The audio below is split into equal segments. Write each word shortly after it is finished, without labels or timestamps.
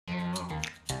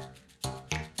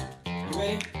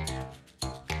You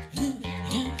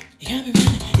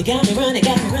got me running,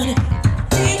 got me running.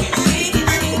 Raise your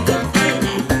hands up.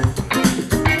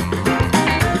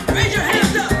 Raise them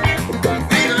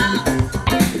up.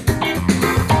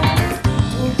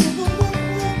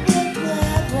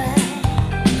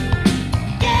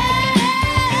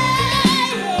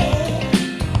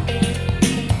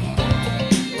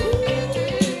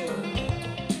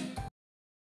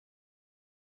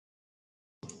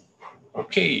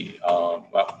 Okay,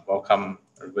 welcome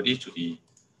everybody to the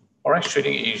Forex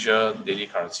Trading Asia Daily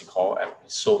Currency Call,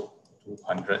 episode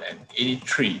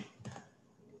 283.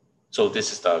 So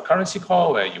this is the currency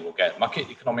call where you will get market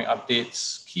economic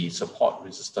updates, key support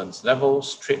resistance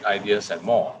levels, trade ideas, and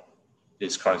more.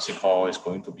 This currency call is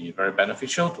going to be very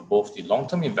beneficial to both the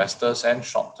long-term investors and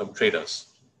short-term traders.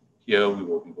 Here we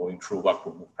will be going through what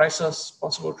could move prices,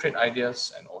 possible trade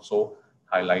ideas, and also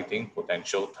highlighting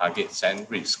potential targets and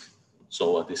risk.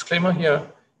 So a disclaimer here,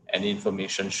 any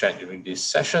information shared during this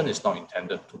session is not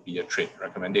intended to be a trade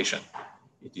recommendation.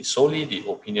 It is solely the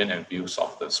opinion and views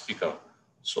of the speaker.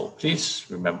 So please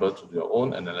remember to do your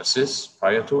own analysis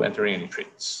prior to entering any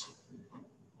trades.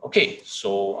 Okay,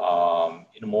 so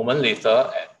in a moment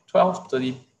later at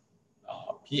 12:30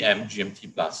 p.m.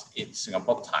 GMT plus 8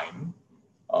 Singapore time,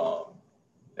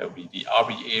 there will be the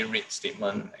RBA rate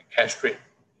statement and cash rate.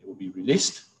 It will be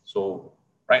released. So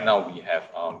right now we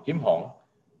have Kim Hong,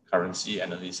 currency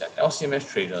analyst at LCMS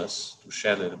Traders, to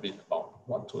share a little bit about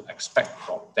what to expect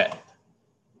from that.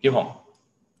 Kim Hong.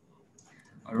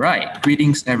 All right,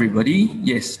 greetings everybody.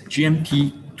 Yes,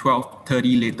 GMT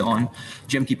 12:30 later on,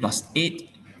 GMT plus 8.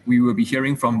 We will be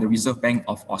hearing from the Reserve Bank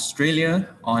of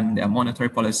Australia on their monetary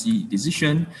policy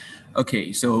decision.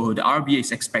 Okay, so the RBA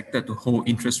is expected to hold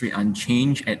interest rate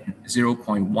unchanged at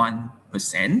 0.1%.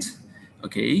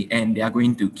 Okay, and they are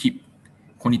going to keep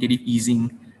quantitative easing.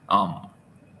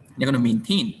 They're going to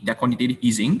maintain their quantitative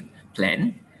easing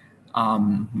plan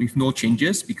with no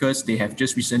changes because they have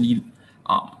just recently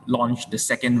launched the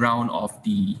second round of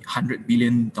the $100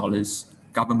 billion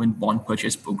government bond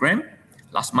purchase program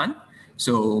last month.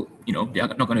 So, you know, they're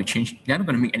not going to change. They're not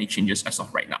going to make any changes as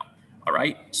of right now. All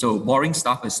right. So boring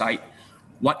stuff aside,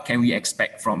 what can we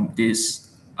expect from this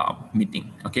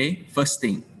meeting? Okay. First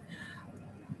thing,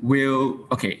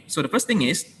 so the first thing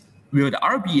is, will the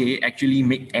RBA actually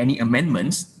make any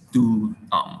amendments to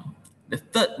the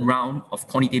third round of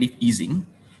quantitative easing,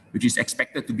 which is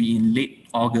expected to be in late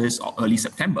August or early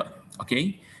September?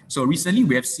 Okay. So recently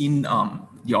we have seen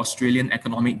the Australian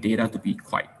economic data to be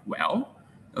quite well.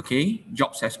 Okay,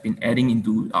 jobs has been adding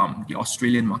into the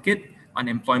Australian market.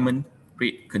 Unemployment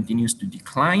rate continues to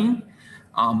decline.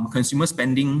 Consumer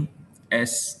spending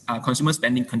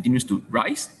continues to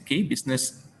rise. Okay,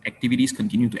 business activities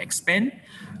continue to expand.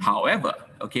 However,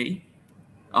 okay,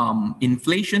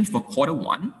 inflation for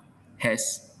Q1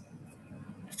 has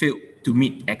failed to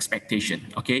meet expectation.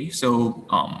 Okay, so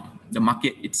the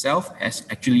market itself has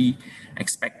actually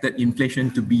expected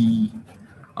inflation to be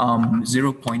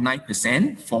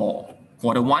 0.9% for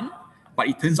Q1, but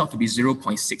it turns out to be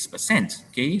 0.6%.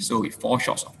 Okay, so it falls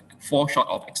short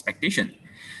of expectation.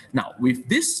 Now, with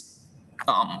this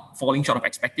falling short of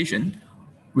expectation,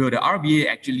 will the RBA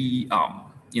actually,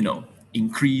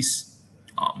 increase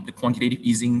the quantitative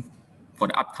easing for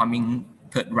the upcoming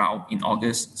third round in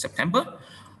August, September,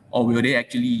 or will they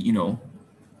actually,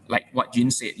 like what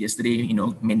Jin said yesterday,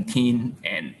 maintain,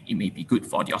 and it may be good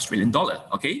for the Australian dollar?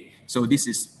 Okay, so this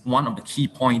is one of the key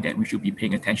points that we should be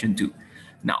paying attention to.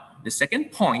 Now, the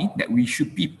second point that we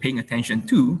should be paying attention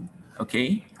to,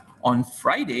 okay, on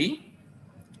Friday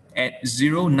at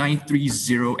 0930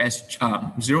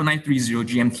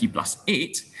 GMT plus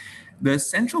 8, the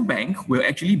central bank will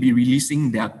actually be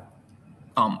releasing their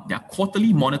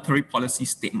quarterly monetary policy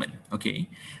statement. Okay,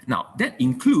 now that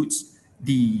includes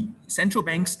the central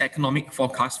bank's economic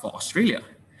forecast for Australia.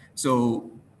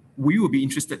 So we will be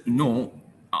interested to know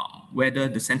whether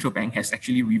the central bank has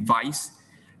actually made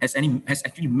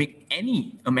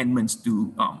any amendments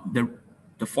to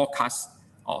the forecast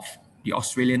of the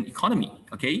Australian economy.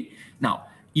 Okay, now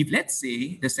if let's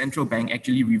say the central bank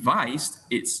actually revised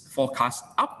its forecast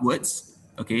upwards,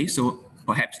 okay, so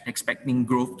perhaps expecting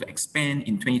growth to expand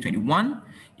in 2021,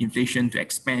 inflation to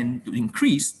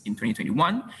increase in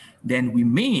 2021, then we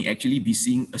may actually be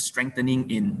seeing a strengthening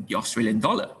in the Australian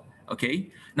dollar. Okay.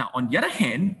 Now, on the other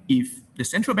hand, if the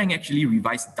central bank actually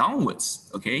revised downwards,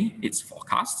 okay, its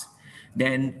forecast,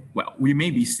 then, well, we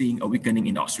may be seeing a weakening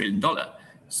in the Australian dollar.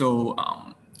 So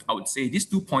I would say these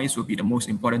 2 points will be the most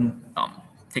important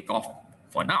takeoff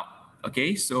for now.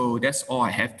 Okay, so that's all I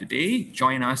have today.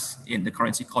 Join us in the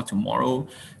currency call tomorrow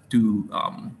to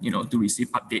to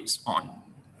receive updates on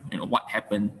what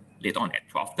happened later on at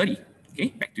 12:30. Okay,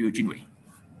 back to you, Jinwei.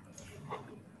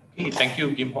 Okay, thank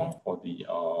you, Kim Hong, for the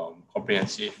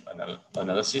comprehensive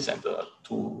analysis and the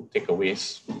two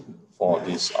takeaways for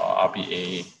this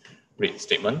RBA rate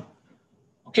statement.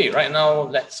 Okay, right now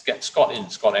let's get Scott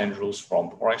Andrews from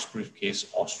Forex Briefcase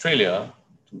Australia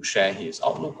to share his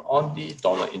outlook on the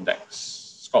dollar index.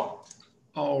 Scott.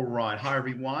 All right. Hi,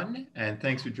 everyone. And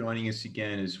thanks for joining us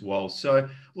again as well. So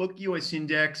look, US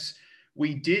index,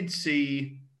 we did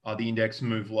see the index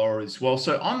move lower as well.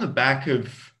 So on the back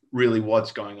of really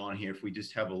what's going on here, if we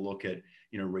just have a look at,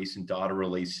 recent data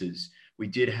releases, we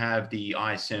did have the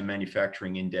ISM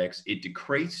manufacturing index. It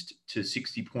decreased to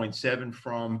 60.7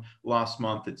 from last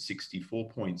month at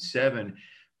 64.7.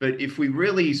 But if we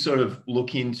really sort of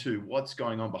look into what's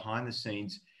going on behind the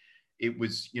scenes, it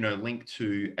was, linked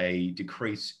to a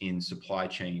decrease in supply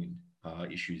chain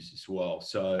issues as well.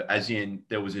 So as in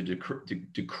there was a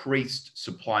decreased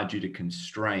supply due to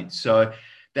constraints. So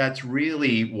that's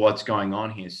really what's going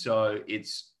on here. So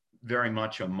it's very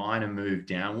much a minor move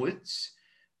downwards.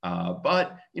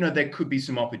 But, there could be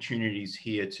some opportunities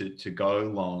here to go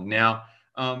long. Now,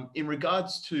 in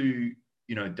regards to,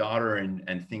 data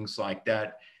and things like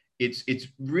that, it's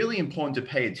really important to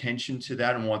pay attention to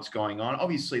that and what's going on.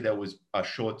 Obviously, there was a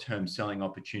short-term selling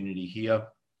opportunity here.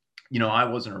 I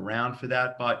wasn't around for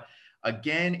that, but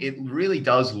again, it really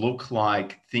does look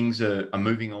like things are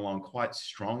moving along quite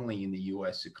strongly in the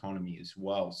US economy as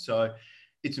well. So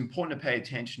it's important to pay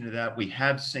attention to that. We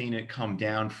have seen it come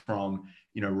down from,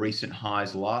 recent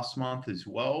highs last month as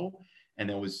well. And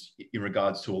there was in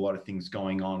regards to a lot of things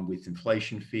going on with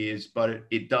inflation fears, but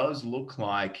it does look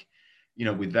like,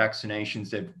 with vaccinations,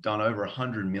 they've done over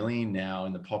 100 million now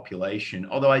in the population.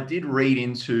 Although I did read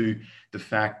into the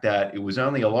fact that it was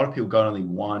only, a lot of people got only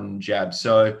one jab.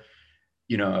 So,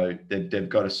 they've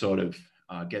got to sort of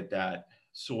get that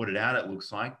sorted out, it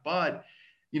looks like. But,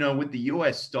 with the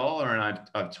US dollar, and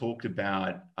I've talked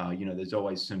about, there's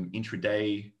always some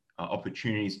intraday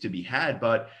opportunities to be had,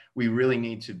 but we really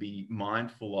need to be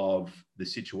mindful of the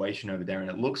situation over there. And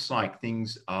it looks like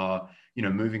things are,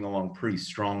 moving along pretty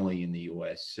strongly in the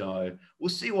US. So we'll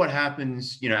see what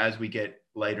happens, as we get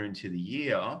later into the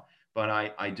year. But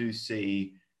I do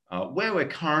see where we're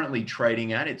currently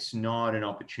trading at, it's not an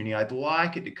opportunity. I'd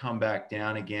like it to come back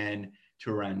down again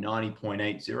to around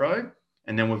 90.80.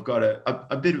 And then we've got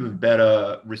a bit of a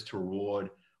better risk to reward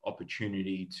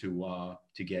opportunity to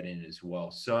get in as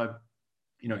well. So,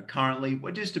 currently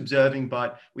we're just observing,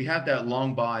 but we have that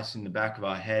long bias in the back of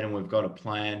our head and we've got a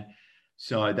plan.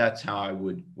 So that's how I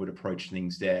would approach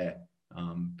things there.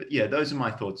 But yeah, those are my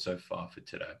thoughts so far for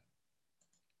today.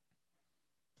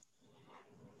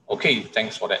 Okay,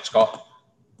 thanks for that, Scott.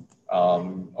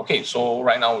 Okay, so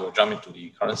right now we'll jump into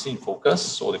the currency in focus.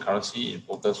 So the currency in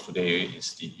focus today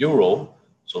is the euro.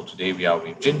 So today we are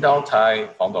with Jin Dao Tai,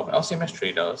 founder of LCMS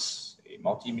Traders, a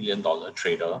multi-million-dollar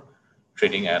trader,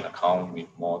 trading an account with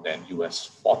more than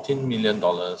US $14 million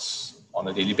on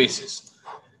a daily basis.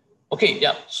 Okay,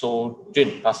 yeah, so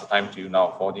Jin, pass the time to you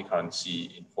now for the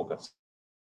currency in focus.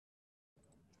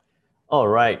 All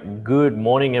right, good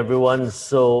morning, everyone.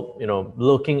 So,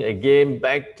 looking again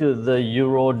back to the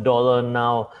euro dollar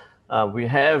now, we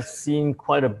have seen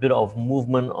quite a bit of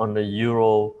movement on the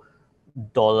euro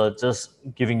dollar. Just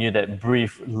giving you that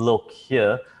brief look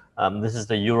here. This is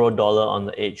the euro dollar on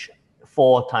the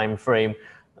H4 time frame.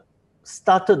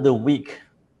 Started the week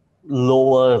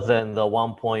lower than the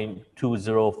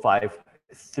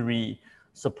 1.2053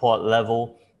 support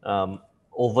level.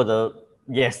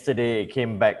 Yesterday, it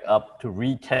came back up to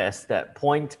retest that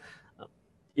point.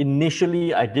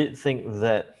 Initially, I did think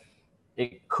that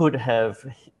it could have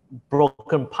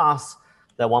broken past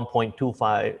that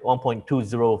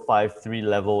 1.2053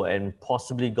 level and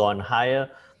possibly gone higher.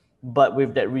 But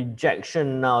with that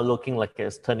rejection now looking like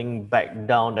it's turning back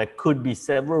down, there could be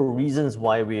several reasons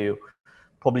why we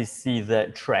probably see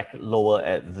that track lower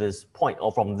at this point or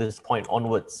from this point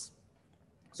onwards.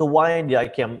 So why did I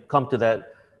come to that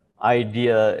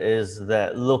idea is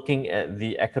that looking at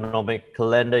the economic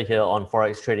calendar here on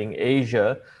Forex Trading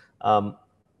Asia,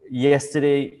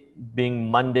 yesterday being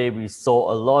Monday, we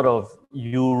saw a lot of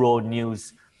Euro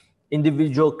news,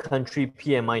 individual country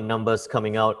PMI numbers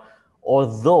coming out.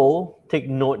 Although, take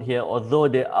note here, although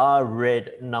there are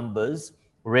red numbers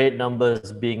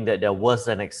being that they're worse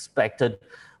than expected,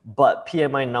 but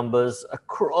PMI numbers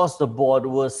across the board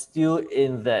were still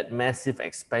in that massive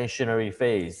expansionary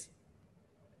phase.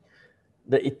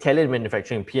 The Italian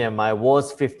manufacturing PMI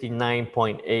was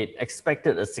 59.8,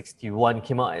 expected at 61,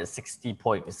 came out at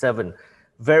 60.7.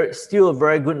 Still a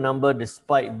very good number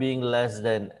despite being less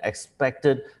than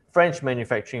expected. French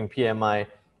manufacturing PMI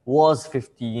was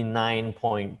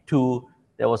 59.2.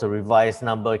 There was a revised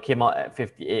number, came out at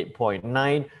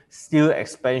 58.9. Still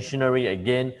expansionary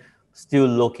again, still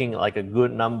looking like a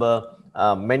good number.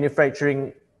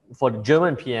 Manufacturing for the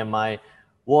German PMI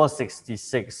was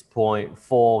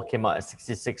 66.4, came out at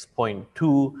 66.2.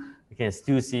 You can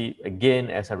still see, again,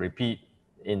 as I repeat,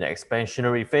 in the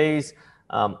expansionary phase.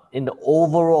 In the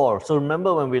overall, so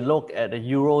remember when we look at the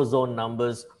Eurozone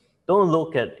numbers, don't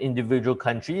look at individual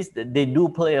countries. They do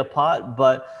play a part,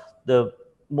 but the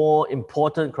more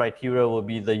important criteria will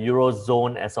be the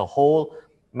Eurozone as a whole.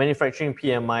 Manufacturing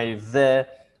PMI there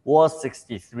was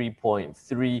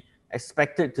 63.3,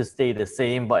 expected to stay the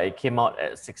same, but it came out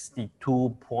at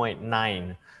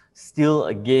 62.9, still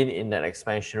again in that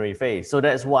expansionary phase. So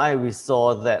that's why we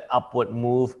saw that upward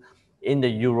move in the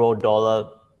euro dollar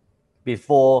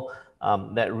before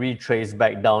that retraced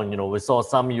back down. You know, we saw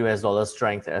some US dollar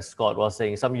strength, as Scott was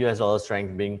saying, some US dollar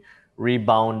strength being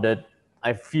rebounded.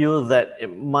 I feel that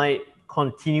it might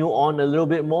continue on a little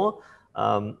bit more.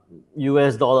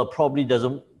 US dollar probably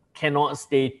cannot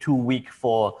stay too weak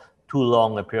for too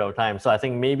long a period of time. So I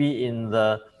think maybe in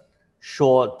the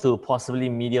short to possibly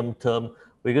medium term,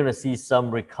 we're going to see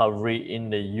some recovery in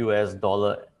the US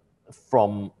dollar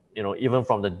from, you know, even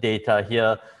from the data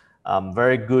here.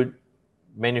 Very good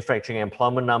manufacturing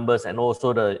employment numbers, and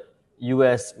also the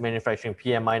US manufacturing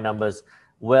PMI numbers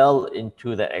well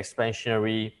into the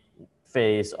expansionary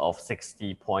phase of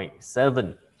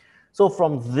 60.7. So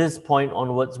from this point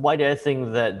onwards, why do I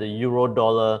think that the euro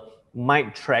dollar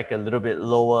might track a little bit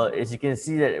lower? Is you can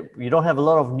see that we don't have a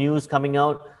lot of news coming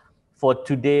out for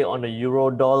today on the euro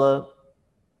dollar.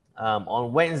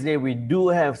 On Wednesday, we do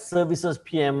have services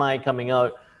PMI coming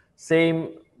out,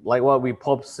 same like what we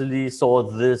possibly saw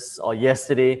this or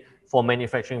yesterday for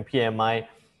manufacturing PMI.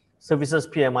 Services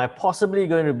PMI possibly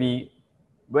going to be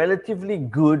relatively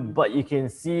good, but you can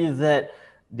see that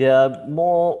they're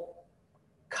more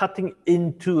cutting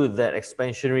into that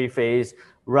expansionary phase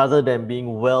rather than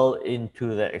being well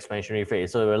into that expansionary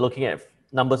phase. So we're looking at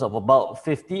numbers of about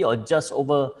 50 or just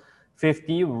over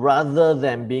 50 rather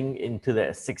than being into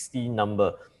that 60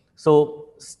 number. So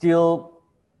still,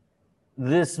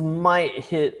 this might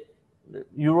hit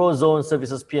Eurozone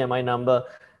services PMI number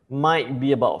might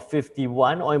be about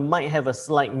 51, or it might have a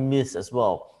slight miss as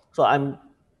well. So I'm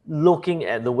looking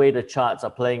at the way the charts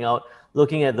are playing out,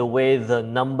 looking at the way the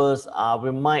numbers are,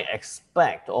 we might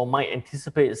expect or might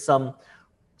anticipate some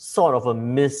sort of a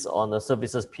miss on the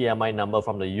services PMI number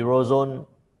from the Eurozone.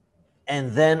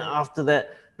 And then after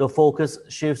that, the focus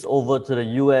shifts over to the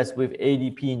US with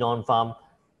ADP non-farm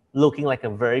looking like a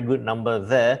very good number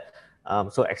there.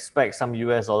 So expect some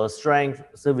US dollar strength.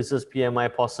 Services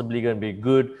PMI possibly going to be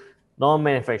good.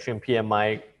 Non-manufacturing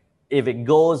PMI, if it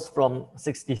goes from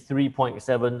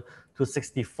 63.7 to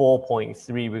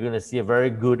 64.3, we're going to see a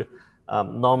very good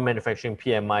non-manufacturing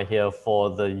PMI here for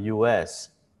the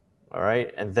US. All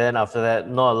right, and then after that,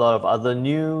 not a lot of other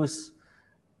news,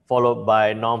 followed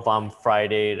by non-farm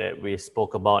Friday that we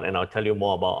spoke about, and I'll tell you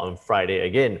more about on Friday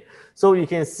again. So you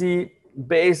can see,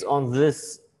 based on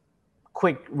this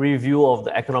quick review of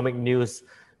the economic news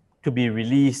to be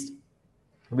released,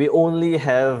 we only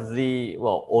have the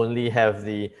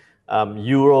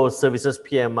Euro services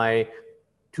PMI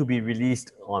to be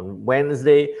released on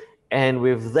Wednesday, and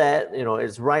with that, you know,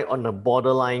 it's right on the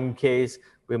borderline case.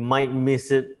 We might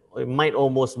miss it. We might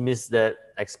almost miss that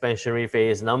expansionary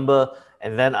phase number,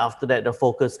 and then after that, the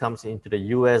focus comes into the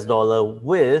US dollar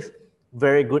with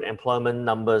very good employment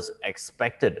numbers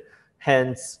expected.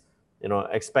 Hence, you know,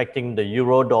 expecting the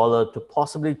euro dollar to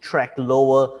possibly track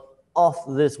lower off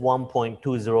this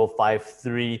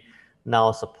 1.2053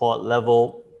 now support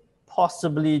level,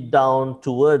 possibly down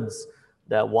towards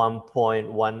that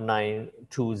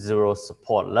 1.1920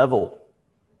 support level.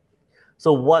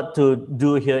 So what to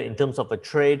do here in terms of a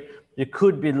trade? You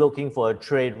could be looking for a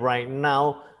trade right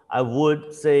now. I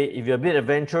would say if you're a bit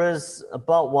adventurous,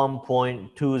 about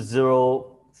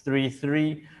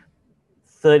 1.2033,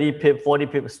 30 pip, 40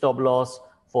 pip stop loss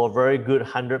for a very good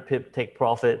 100 pip take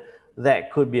profit.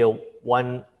 That could be a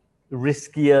slightly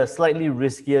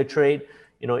riskier trade.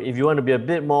 You know, if you want to be a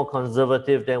bit more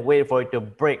conservative, then wait for it to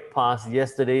break past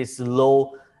yesterday's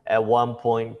low at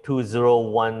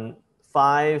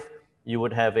 1.2015. You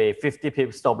would have a 50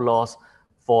 pip stop loss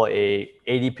for a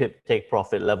 80 pip take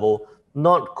profit level.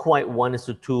 Not quite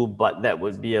 1:2, but that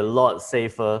would be a lot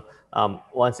safer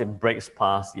once it breaks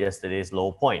past yesterday's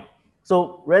low point.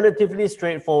 So relatively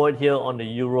straightforward here on the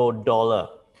euro dollar.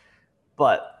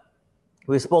 But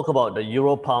we spoke about the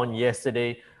euro pound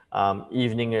yesterday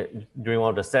evening during one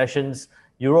of the sessions.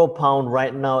 Euro pound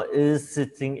right now is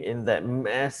sitting in that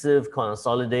massive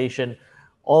consolidation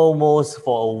almost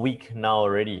for a week now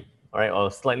already, all right,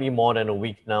 or slightly more than a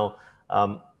week now,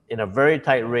 in a very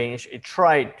tight range. It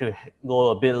tried to go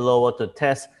a bit lower to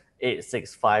test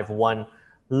 8651.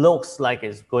 Looks like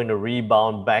it's going to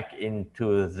rebound back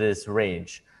into this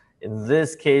range. In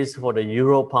this case, for the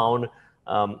euro pound,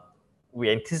 we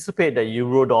anticipate that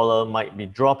euro dollar might be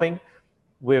dropping.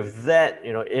 With that,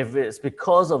 if it's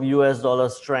because of US dollar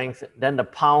strength, then the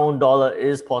pound dollar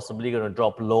is possibly going to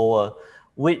drop lower,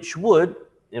 which would,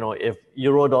 if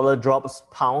euro dollar drops,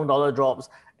 pound dollar drops,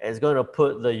 it's going to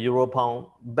put the euro pound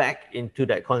back into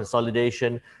that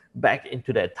consolidation, back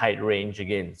into that tight range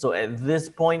again. So at this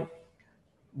point,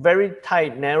 very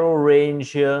tight, narrow range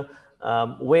here.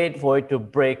 Wait for it to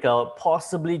break out,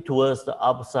 possibly towards the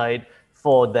upside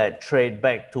for that trade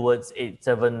back towards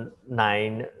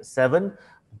 8797.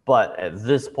 But at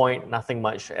this point, nothing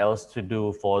much else to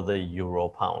do for the euro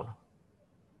pound.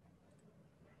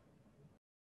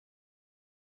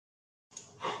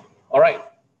 All right,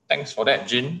 thanks for that,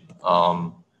 Jin.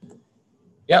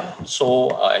 Yeah, so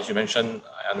as you mentioned,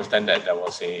 I understand that there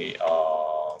was a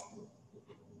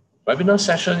webinar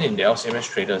session in the LCMS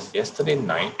Traders yesterday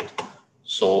night.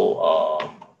 So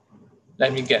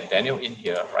let me get Daniel in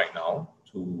here right now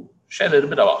to share a little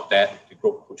bit about that, the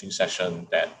group coaching session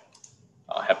that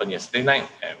happened yesterday night,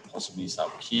 and possibly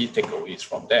some key takeaways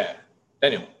from there.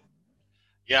 Daniel.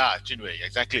 Yeah, Jinwei,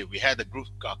 exactly. We had the group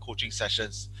coaching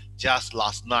sessions just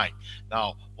last night.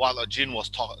 Now, while Jin was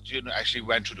talking, Jin actually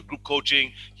went through the group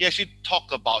coaching. He actually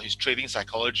talked about his trading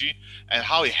psychology and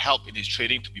how it helped in his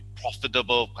trading to be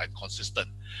profitable and consistent.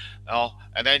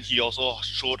 And then he also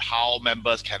showed how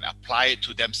members can apply it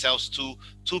to themselves too,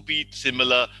 to be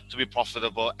similar, to be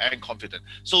profitable and confident.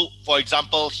 So, for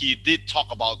example, he did talk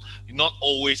about not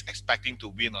always expecting to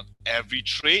win on every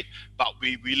trade, but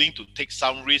be willing to take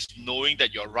some risk, knowing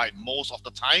that you're right most of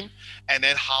the time, and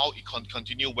then how it can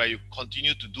continue, where you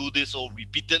continue to do this so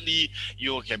repeatedly,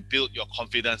 you can build your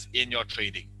confidence in your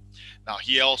trading. Now,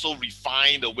 he also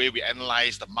refined the way we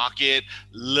analyze the market,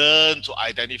 learn to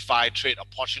identify trade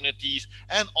opportunities,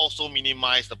 and also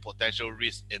minimize the potential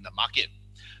risk in the market.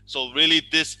 So really,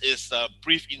 this is a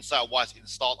brief insight of what's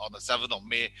installed on the 7th of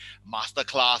May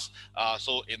masterclass.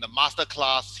 So in the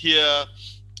masterclass here,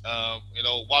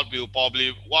 what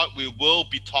we will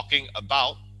be talking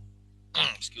about,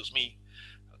 excuse me,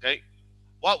 okay.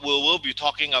 What we will be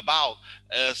talking about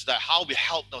is that how we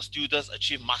help the students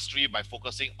achieve mastery by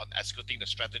focusing on executing the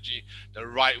strategy the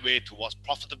right way towards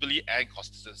profitability and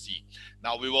consistency.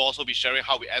 Now, we will also be sharing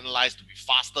how we analyze to be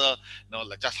faster,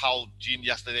 like just how Jin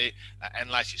yesterday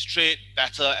analyzed his trade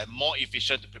better and more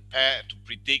efficient to prepare and to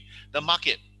predict the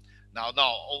market. Now,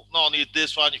 not only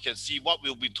this one, you can see what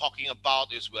we'll be talking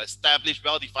about is we'll establish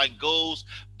well-defined goals,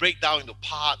 break down into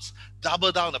parts,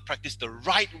 double down and practice the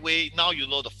right way. Now you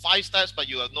know the 5 steps, but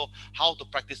you will know how to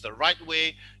practice the right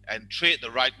way and trade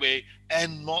the right way.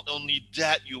 And not only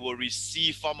that, you will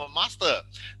receive from a master.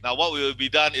 Now, what will be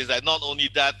done is that not only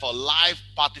that, for live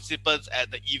participants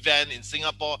at the event in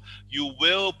Singapore, you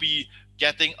will be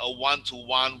getting a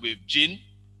one-to-one with Jin,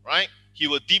 right? He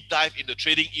will deep dive into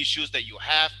trading issues that you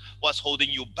have, what's holding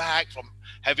you back from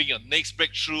having your next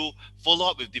breakthrough, follow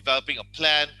up with developing a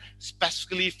plan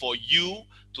specifically for you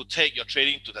to take your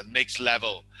trading to the next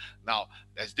level. Now,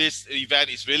 as this event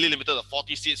is really limited to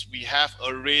 40 seats, we have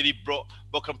already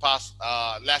broken past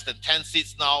less than 10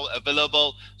 seats now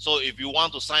available. So if you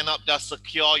want to sign up, just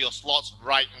secure your slots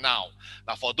right now.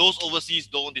 Now, for those overseas,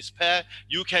 don't despair.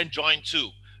 You can join too.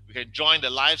 You can join the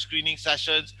live screening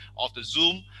sessions of the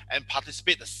Zoom and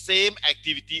participate the same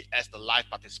activity as the live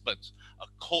participants. A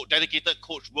dedicated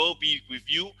coach will be with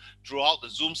you throughout the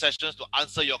Zoom sessions to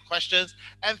answer your questions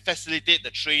and facilitate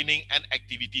the training and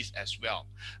activities as well.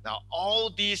 Now, all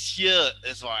these here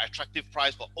is our attractive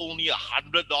price for only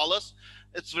 $100.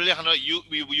 It's really $100.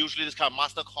 We usually, this kind of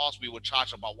master course, we would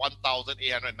charge about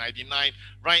 $1,899.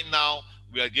 Right now,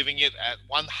 we are giving it at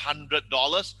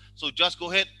 $100. So just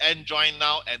go ahead and join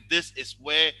now. And this is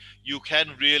where you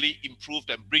can really improve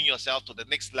and bring yourself to the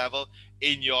next level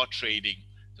in your trading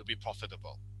to be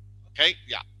profitable. Okay?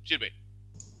 Yeah, Jinwei.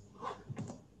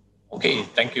 Okay,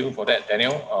 thank you for that,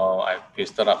 Daniel. I've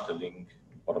pasted up the link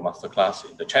for the masterclass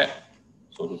in the chat,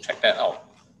 so to check that out.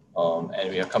 And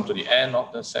we have come to the end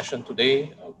of the session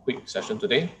today, a quick session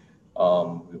today.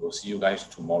 We will see you guys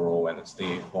tomorrow,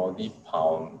 Wednesday, for the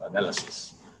pound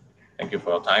analysis. Thank you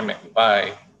for your time and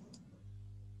goodbye.